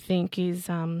 I think is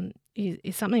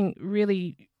something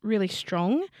really, really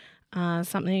strong,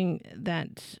 something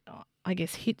that I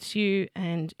guess hits you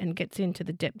and gets into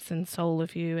the depths and soul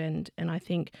of you. And I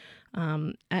think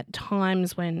at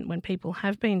times when people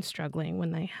have been struggling,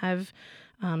 when they have,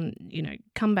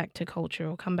 come back to culture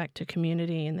or come back to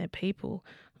community and their people,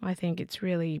 I think it's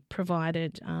really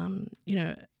provided,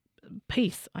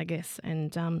 peace, I guess,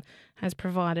 and has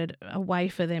provided a way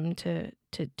for them to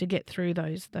get through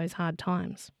those hard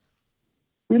times.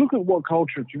 We look at what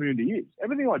culture and community is.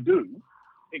 Everything I do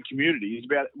in community is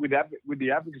about, with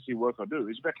the advocacy work I do,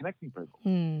 is about connecting people.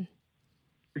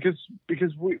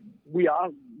 Because we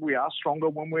are stronger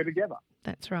when we're together.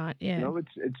 That's right. Yeah.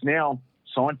 It's now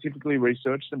scientifically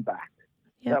researched and backed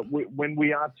that when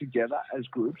we are together as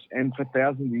groups, and for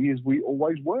thousands of years we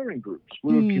always were in groups.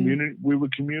 We were community. We were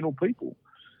communal people.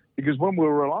 Because when we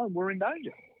were alone, we're in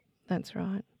danger. That's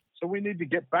right. So we need to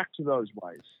get back to those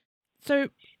ways. So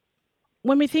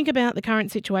when we think about the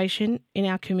current situation in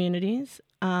our communities,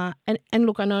 and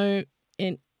look, I know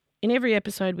in every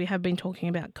episode we have been talking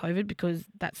about COVID because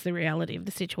that's the reality of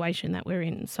the situation that we're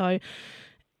in. So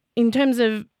in terms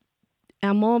of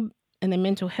our mob and their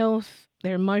mental health,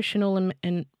 their emotional and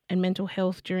mental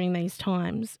health during these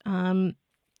times, I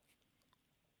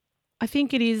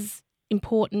think it is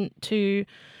important to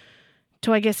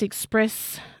I guess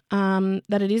express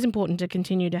that it is important to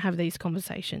continue to have these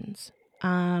conversations.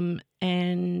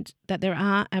 And that there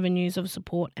are avenues of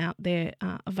support out there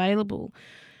available.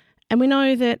 And we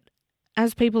know that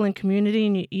as people in community,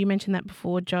 and you mentioned that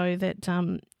before, Joe, that,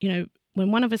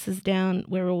 when one of us is down,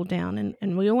 we're all down.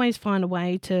 And we always find a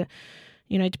way to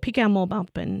pick our mob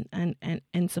up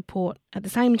and support. At the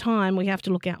same time, we have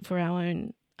to look out for our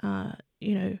own, our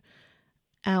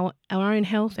own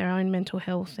health, our own mental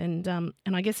health. And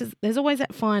I guess there's always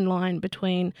that fine line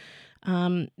between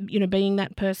being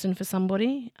that person for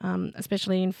somebody,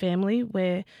 especially in family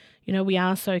where, we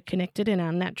are so connected and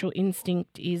our natural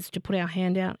instinct is to put our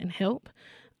hand out and help.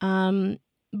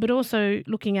 But also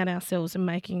looking at ourselves and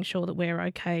making sure that we're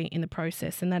okay in the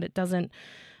process, and that it doesn't,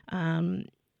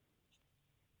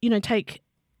 take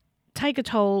a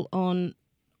toll on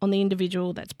the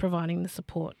individual that's providing the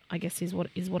support, I guess is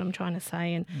what I'm trying to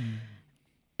say.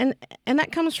 And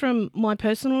that comes from my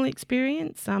personal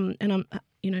experience, and I'm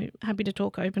happy to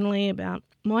talk openly about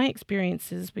my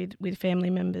experiences with family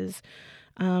members,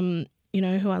 who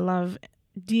I love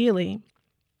dearly,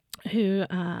 who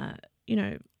have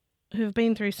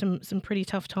been through some pretty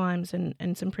tough times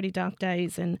and some pretty dark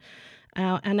days, and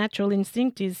our natural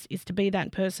instinct is to be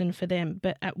that person for them.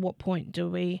 But at what point do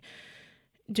we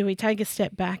take a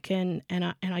step back and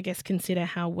I guess consider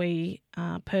how we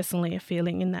personally are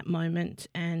feeling in that moment,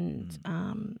 and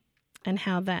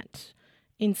how that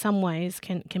in some ways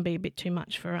can be a bit too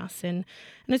much for us, and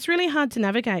it's really hard to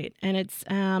navigate, and it's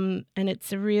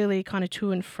a really kind of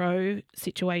to and fro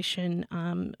situation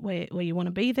where you want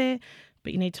to be there,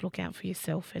 but you need to look out for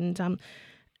yourself. And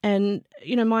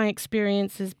my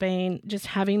experience has been just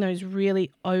having those really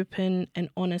open and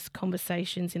honest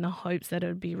conversations in the hopes that it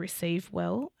would be received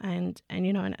well, and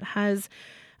it has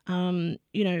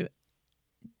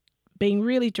being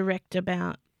really direct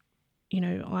about,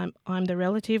 I'm the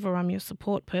relative, or I'm your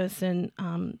support person.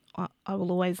 I will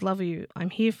always love you. I'm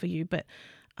here for you, but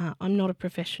I'm not a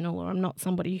professional, or I'm not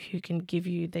somebody who can give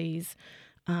you these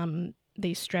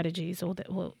strategies or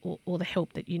the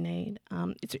help that you need.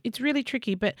 It's really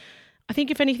tricky, but I think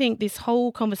if anything, this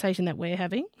whole conversation that we're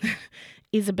having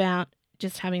is about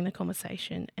just having the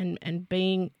conversation and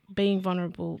being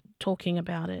vulnerable, talking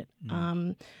about it,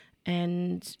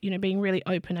 and, you know, being really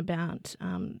open about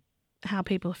how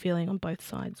people are feeling on both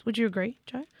sides. Would you agree,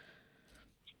 Joe?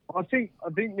 I think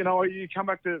you know, you come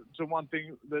back to one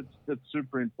thing that's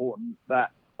super important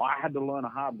that I had to learn a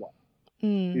hard way.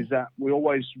 Is that we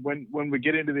always, when we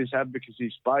get into this advocacy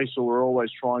space, or we're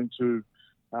always trying to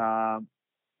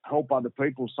help other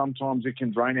people, sometimes it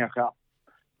can drain our cup.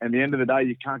 And at the end of the day,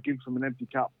 you can't give from an empty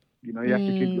cup. You know, you have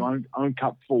to keep your own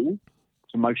cup full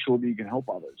to make sure that you can help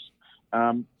others.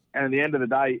 And at the end of the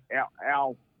day,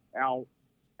 our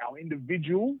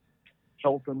individual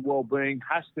health and well-being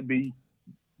has to be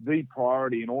the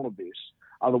priority in all of this.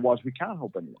 Otherwise, we can't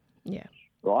help anyone. Yeah.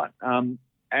 Right.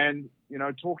 And you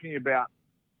know, talking about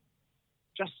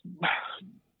just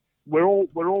we're all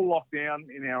locked down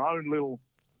in our own little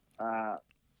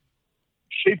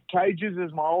sheep cages,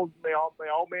 as my old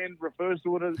man refers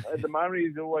to it at the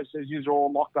moment. He always says you're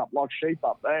all locked up like sheep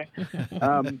up there.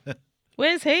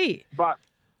 Where's he? But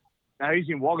no, he's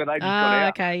in Wagga. They just got out.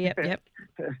 Okay. Yep.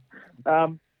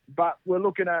 But we're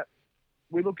looking at.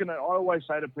 I always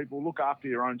say to people, look after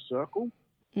your own circle.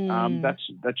 That's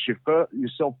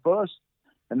yourself first,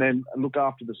 and then look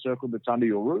after the circle that's under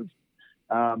your roof.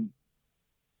 And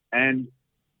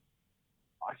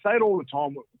I say it all the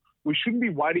time. We shouldn't be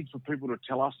waiting for people to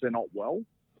tell us they're not well,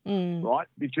 right?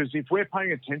 Because if we're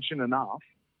paying attention enough,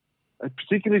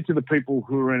 particularly to the people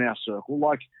who are in our circle,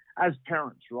 like as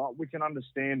parents, right, we can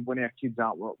understand when our kids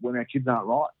aren't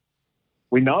right.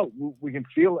 We know, we can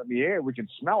feel it in the air, we can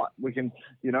smell it. We can,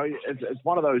 you know, it's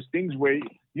one of those things where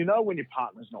you know when your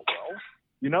partner's not well,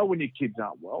 you know when your kids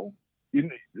aren't well.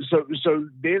 So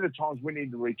they're the times we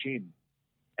need to reach in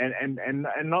and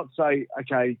not say,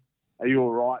 okay, are you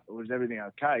all right, or is everything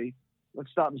okay? Let's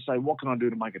start to say, what can I do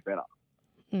to make it better?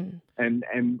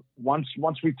 And once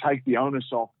we take the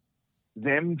onus off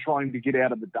them trying to get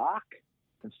out of the dark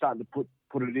and start to put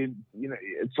it in, you know,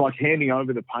 it's like handing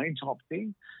over the pain type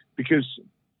thing. Because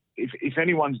if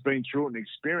anyone's been through it and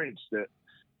experienced it,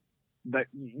 that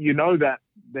you know that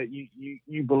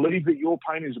you believe that your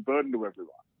pain is a burden to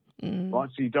everyone, right?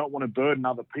 So you don't want to burden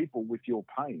other people with your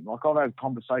pain. Like I've had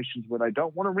conversations where they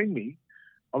don't want to ring me.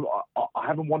 I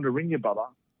haven't wanted to ring you, brother.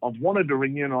 I've wanted to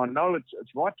ring you, and I know it's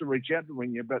right to reach out to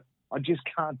ring you, but I just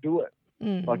can't do it.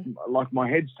 Like my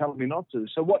head's telling me not to.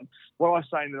 So what I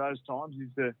say in those times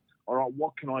is all right,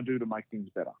 what can I do to make things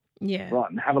better? Yeah. Right,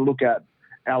 and have a look at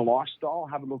our lifestyle,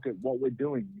 have a look at what we're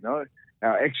doing, you know,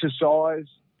 our exercise,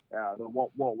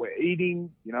 what we're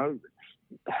eating, you know.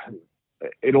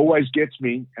 It always gets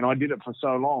me, and I did it for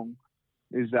so long,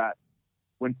 is that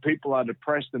when people are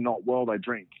depressed and not well, they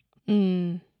drink,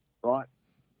 right?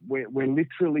 We're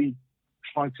literally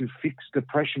trying to fix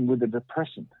depression with a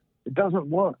depressant. It doesn't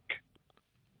work.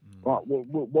 Right?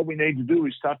 What we need to do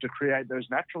is start to create those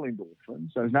natural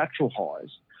endorphins, those natural highs,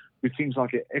 with things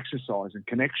like exercise and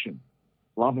connection,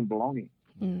 love and belonging.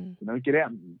 You know, get out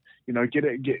and, you know,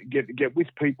 get with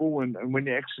people, and when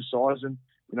you exercise, and,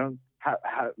 you know,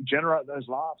 generate those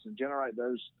laughs and generate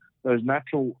those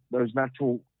natural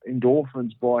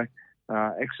endorphins by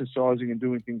exercising and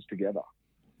doing things together.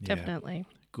 Yeah. Definitely.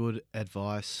 Good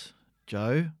advice,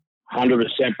 Joe.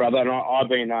 100%, brother. And I've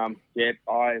been,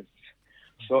 I've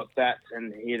felt that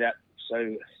and hear that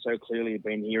so clearly. I've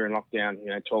been here in lockdown,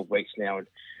 12 weeks now, and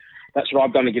that's what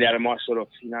I've done to get out of my sort of,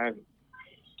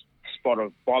 spot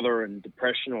of bother and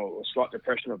depression or slight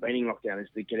depression of being in lockdown, is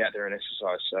to get out there and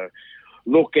exercise. So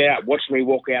look out. Watch me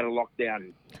walk out of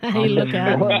lockdown. Hey, look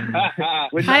out.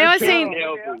 Hey,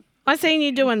 I seen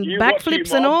you doing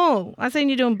backflips and all. I seen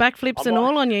you doing backflips and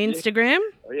all on your Instagram.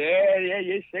 Yeah,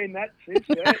 you've seen that.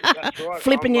 That's right.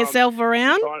 Flipping yourself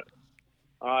around.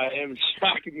 I am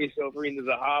chucking myself into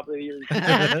the harbour here.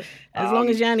 As long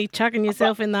as you're only chucking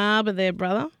yourself in the harbour there,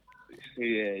 brother.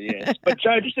 Yeah. But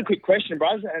Joe, just a quick question,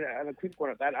 brothers, and a quick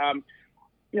one at that.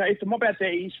 If the mob out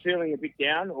there is feeling a bit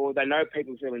down, or they know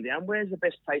people feeling down, where's the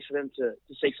best place for them to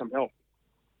seek some help?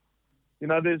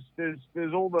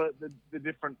 There's all the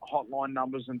different hotline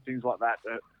numbers and things like that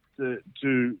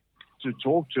to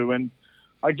talk to, and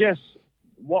I guess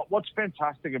what's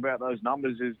fantastic about those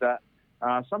numbers is that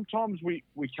sometimes we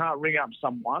can't ring up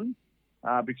someone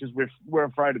because we're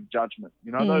afraid of judgment.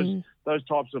 Those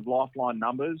types of lifeline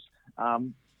numbers,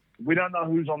 we don't know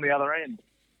who's on the other end.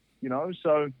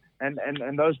 So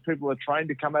and those people are trained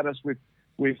to come at us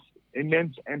with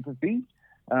immense empathy.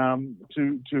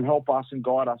 To help us and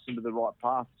guide us into the right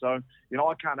path. So,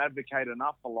 I can't advocate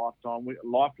enough for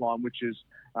Lifeline, which is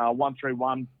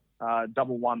 131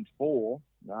 114.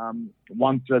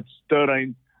 That's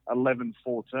 13 11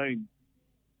 14.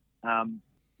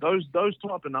 Those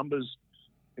type of numbers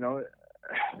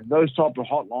those type of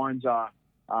hotlines are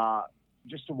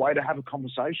just a way to have a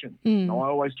conversation. I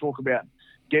always talk about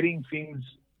getting things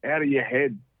out of your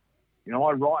head.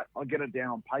 I write, I get it down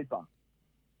on paper.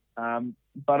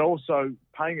 But also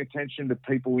paying attention to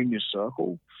people in your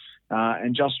circle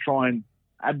and just try and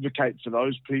advocate for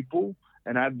those people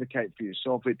and advocate for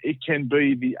yourself. It can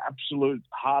be the absolute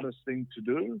hardest thing to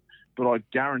do, but I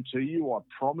guarantee you, I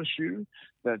promise you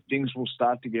that things will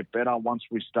start to get better once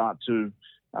we start to,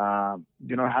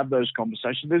 have those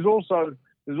conversations. There's also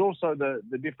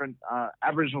the different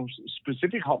Aboriginal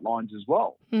specific hotlines as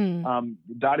well.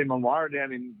 Dadi Mamwara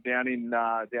down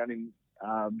in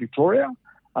Victoria,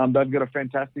 they've got a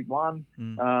fantastic one.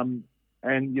 And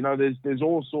there's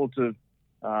all sorts of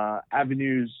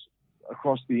avenues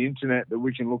across the internet that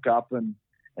we can look up and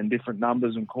different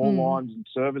numbers and call lines and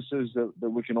services that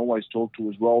we can always talk to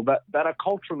as well that are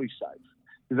culturally safe.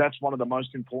 Because that's one of the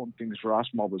most important things for us,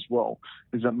 Mob, as well,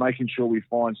 is that making sure we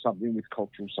find something with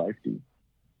cultural safety.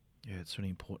 Yeah, it's really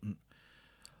important.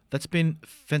 That's been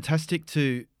fantastic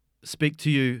to speak to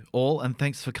you all, and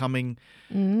thanks for coming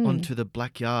onto the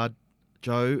Blackyard,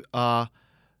 Joe.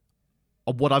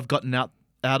 What I've gotten out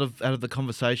of the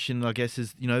conversation, I guess,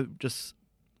 is just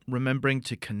remembering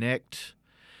to connect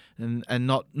and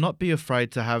not be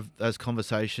afraid to have those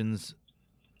conversations,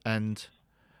 and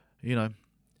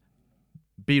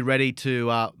be ready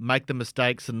to make the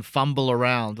mistakes and fumble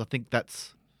around. I think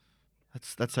that's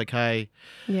okay.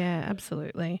 Yeah,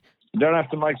 absolutely. You don't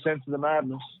have to make sense of the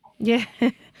madness. Yeah.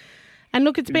 And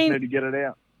look, You just need to get it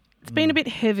out. It's been a bit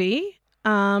heavy,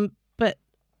 but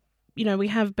we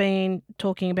have been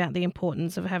talking about the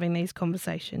importance of having these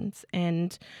conversations,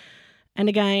 and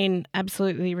again,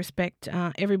 absolutely respect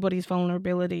everybody's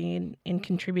vulnerability in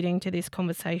contributing to this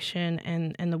conversation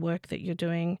and the work that you're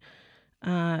doing.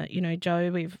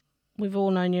 Joe, we've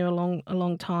all known you a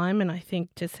long time, and I think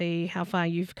to see how far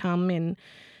you've come in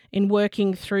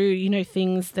working through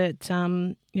things that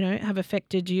have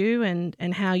affected you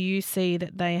and how you see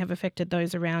that they have affected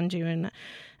those around you,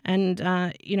 and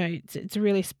it's a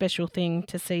really special thing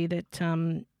to see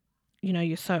that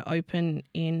you're so open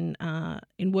in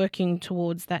working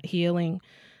towards that healing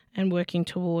and working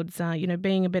towards,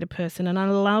 being a better person. And I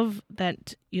love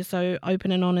that you're so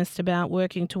open and honest about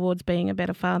working towards being a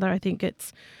better father. I think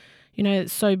it's,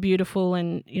 it's so beautiful.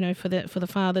 And, for the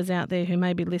fathers out there who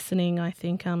may be listening, I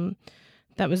think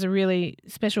that was a really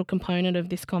special component of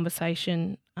this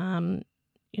conversation, for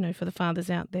the fathers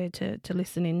out there to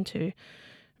listen into.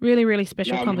 Really, really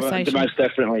special conversation. Most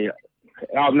definitely.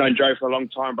 I've known Joe for a long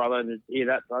time, brother, and to hear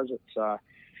that,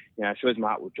 it fills my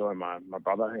heart with joy, my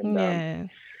brother. And,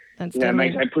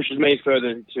 it pushes me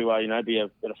further to, be a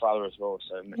better father as well.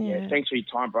 So, thanks for your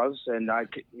time, brothers, and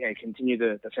continue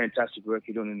the fantastic work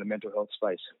you're doing in the mental health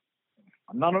space.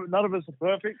 None of us are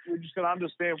perfect. We just got to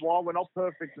understand why we're not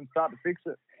perfect and start to fix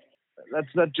it.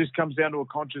 That just comes down to a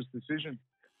conscious decision.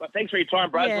 But thanks for your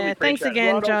time, brothers. Yeah, thanks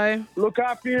again, Joe. Look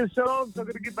after yourselves. I'm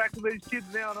going to get back to these kids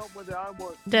now and help with their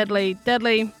homework.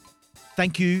 Deadly.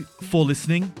 Thank you for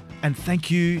listening, and thank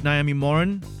you, Naomi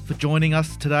Moran, for joining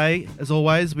us today. As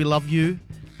always, we love you.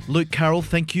 Luke Carroll,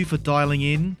 thank you for dialing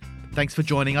in. Thanks for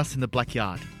joining us in the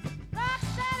Blackyard.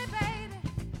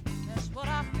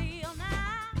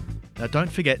 Now,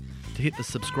 don't forget to hit the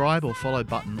subscribe or follow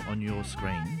button on your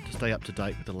screen to stay up to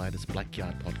date with the latest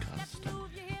Blackyard podcast.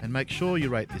 And make sure you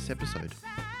rate this episode.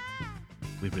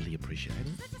 We really appreciate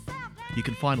it. You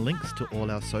can find links to all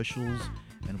our socials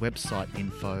and website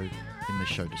info in the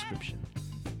show description.